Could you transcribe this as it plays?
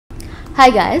Hi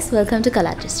guys, welcome to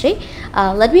Kalatistry.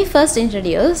 Let me first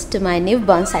introduce to my new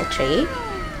bonsai tree.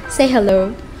 Say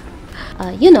hello.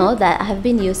 You know that I have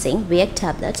been using Veikk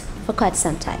tablets for quite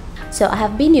some time. So I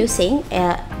have been using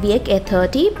a Veikk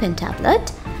A30 pen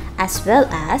tablet as well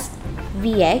as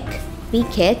Veikk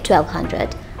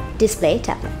VK1200 display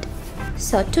tablet.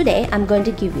 So today I'm going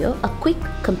to give you a quick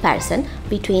comparison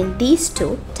between these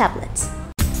two tablets.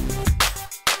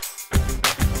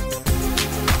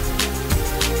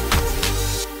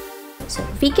 So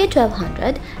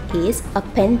VK1200 is a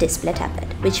pen display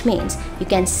tablet, which means you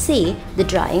can see the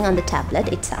drawing on the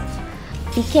tablet itself.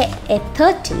 Veikk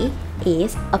A30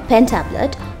 is a pen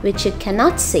tablet which you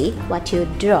cannot see what you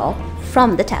draw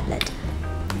from the tablet.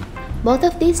 Both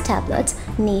of these tablets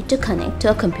need to connect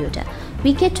to a computer.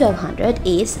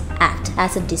 VK1200 acts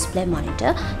as a display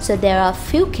monitor, so there are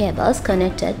few cables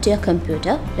connected to your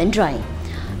computer when drawing.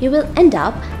 You will end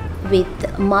up with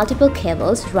multiple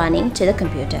cables running to the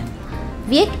computer.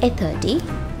 Veikk A30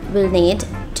 will need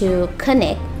to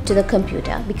connect to the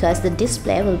computer because the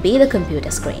display will be the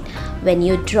computer screen when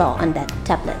you draw on that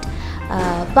tablet.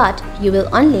 But you will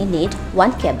only need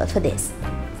one cable for this.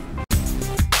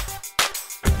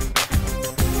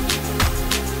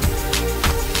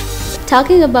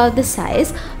 Talking about the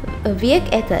size, Veikk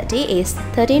A30 is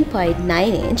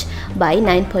 13.9 inch by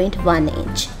 9.1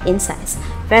 inch in size,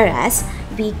 whereas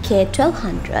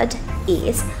VK1200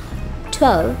 is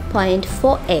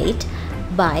 12.48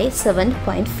 by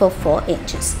 7.44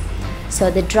 inches.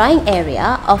 So the drawing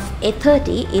area of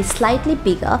A30 is slightly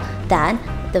bigger than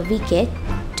the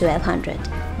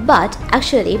VK1200, but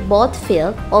actually both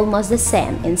feel almost the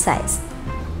same in size.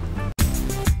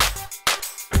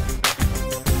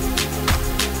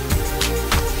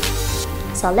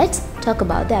 So let's talk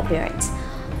about the appearance.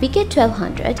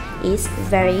 VK1200 is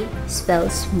very well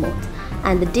smooth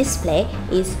and the display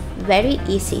is very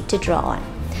easy to draw on.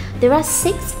 There are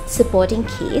 6 supporting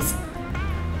keys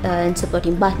and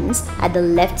supporting buttons at the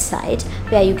left side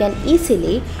where you can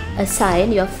easily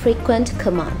assign your frequent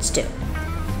commands to.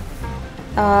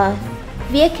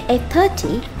 Veikk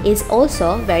A30 is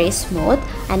also very smooth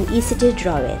and easy to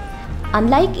draw with.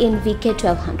 Unlike in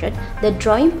VK1200, the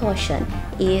drawing portion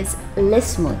is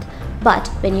less smooth, but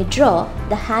when you draw,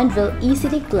 the hand will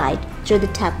easily glide through the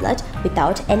tablet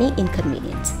without any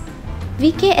inconvenience.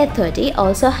 Veikk A30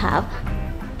 also have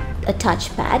a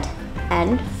touchpad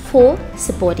and 4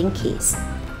 supporting keys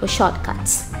or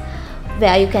shortcuts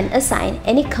where you can assign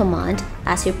any command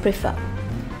as you prefer.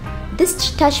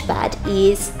 This touchpad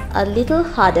is a little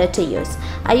harder to use.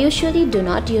 I usually do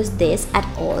not use this at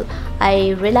all.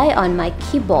 I rely on my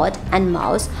keyboard and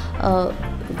mouse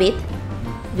with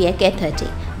Veikk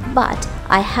A30. But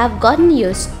I have gotten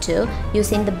used to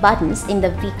using the buttons in the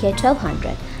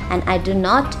VK1200 and I do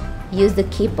not use the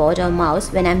keyboard or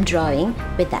mouse when I'm drawing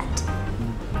with that.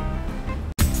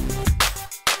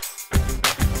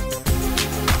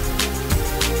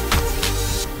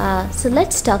 So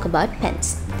let's talk about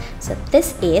pens. So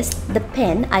this is the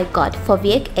pen I got for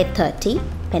Veikk A30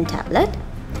 pen tablet,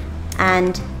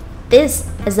 and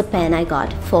this is the pen I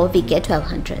got for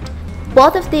VK1200.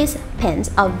 Both of these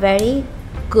pens are very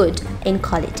good in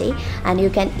quality and you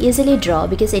can easily draw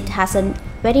because it has a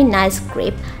very nice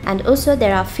grip, and also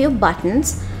there are few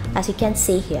buttons as you can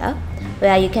see here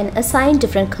where you can assign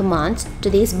different commands to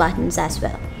these buttons as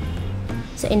well.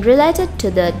 So in related to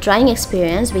the drawing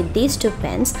experience with these two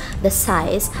pens, the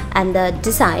size and the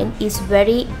design is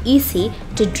very easy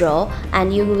to draw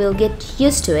and you will get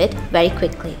used to it very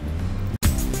quickly.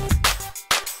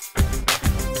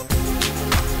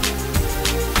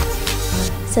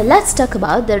 So let's talk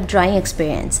about the drawing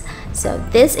experience. So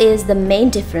this is the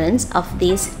main difference of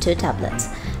these two tablets.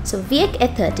 So Veikk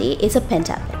A30 is a pen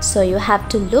tablet, so you have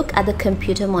to look at the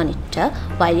computer monitor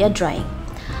while you're drawing.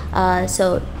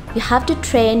 So you have to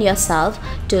train yourself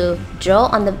to draw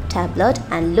on the tablet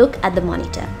and look at the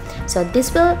monitor. So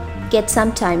this will get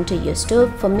some time to use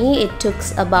to. For me it took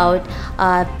about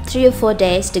 3 or 4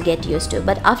 days to get used to,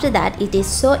 but after that it is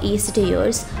so easy to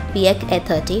use Veikk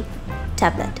A30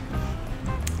 tablet.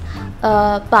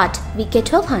 But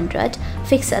VK1200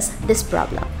 fixes this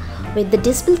problem. With the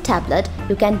display tablet,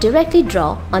 you can directly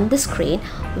draw on the screen,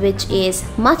 which is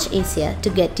much easier to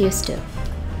get used to.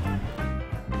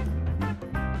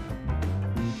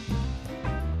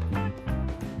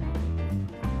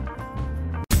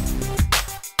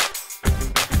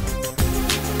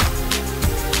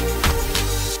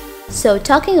 So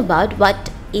talking about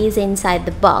what is inside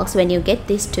the box when you get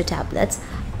these two tablets,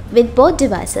 with both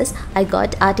devices I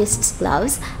got artist's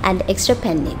gloves and extra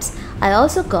pen nibs. I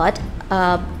also got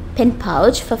a pen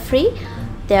pouch for free.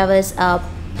 There was a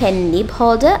pen nib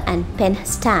holder and pen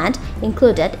stand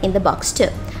included in the box too.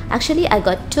 Actually, I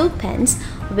got 2 pens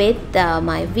with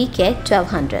my VK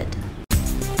 1200.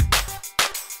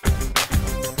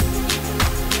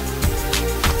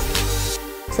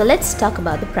 So let's talk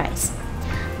about the price.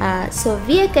 So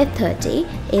Veikk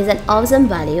A30 is an awesome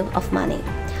value of money,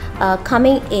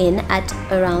 coming in at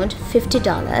around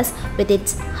 $50 with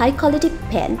its high quality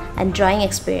pen and drawing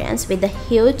experience with a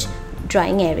huge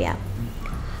drawing area.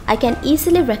 I can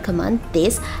easily recommend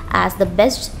this as the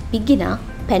best beginner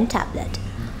pen tablet.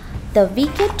 The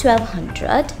VK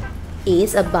 1200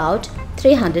 is about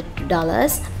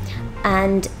 $300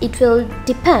 and it will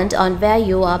depend on where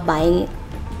you are buying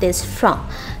this from.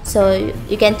 So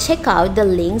you can check out the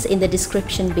links in the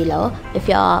description below if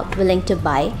you are willing to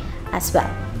buy as well.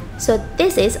 So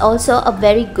this is also a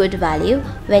very good value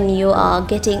when you are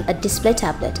getting a display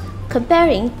tablet.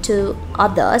 Comparing to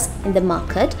others in the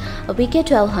market, a VK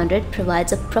 1200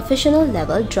 provides a professional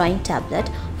level drawing tablet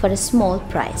for a small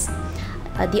price.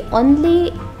 The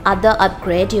only other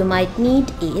upgrade you might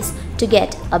need is to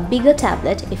get a bigger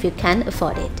tablet if you can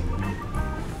afford it.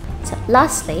 So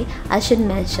lastly, I should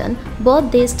mention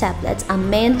both these tablets are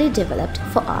mainly developed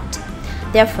for art.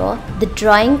 Therefore, the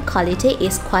drawing quality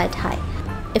is quite high.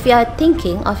 If you are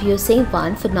thinking of using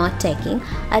one for note taking,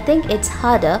 I think it's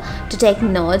harder to take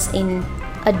notes in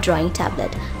a drawing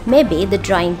tablet. Maybe the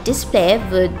drawing display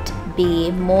would be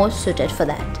more suited for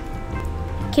that.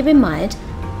 Keep in mind,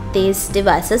 these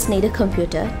devices need a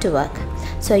computer to work,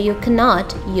 so you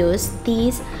cannot use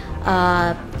these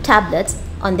tablets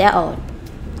on their own.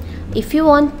 If you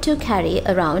want to carry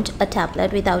around a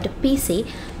tablet without a PC,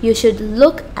 you should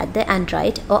look at the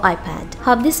Android or iPad.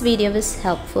 Hope this video was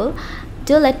helpful.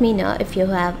 Do let me know if you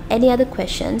have any other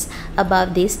questions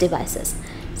about these devices.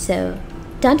 So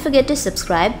don't forget to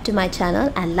subscribe to my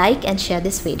channel and like and share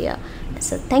this video.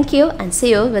 So thank you and see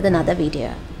you with another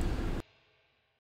video.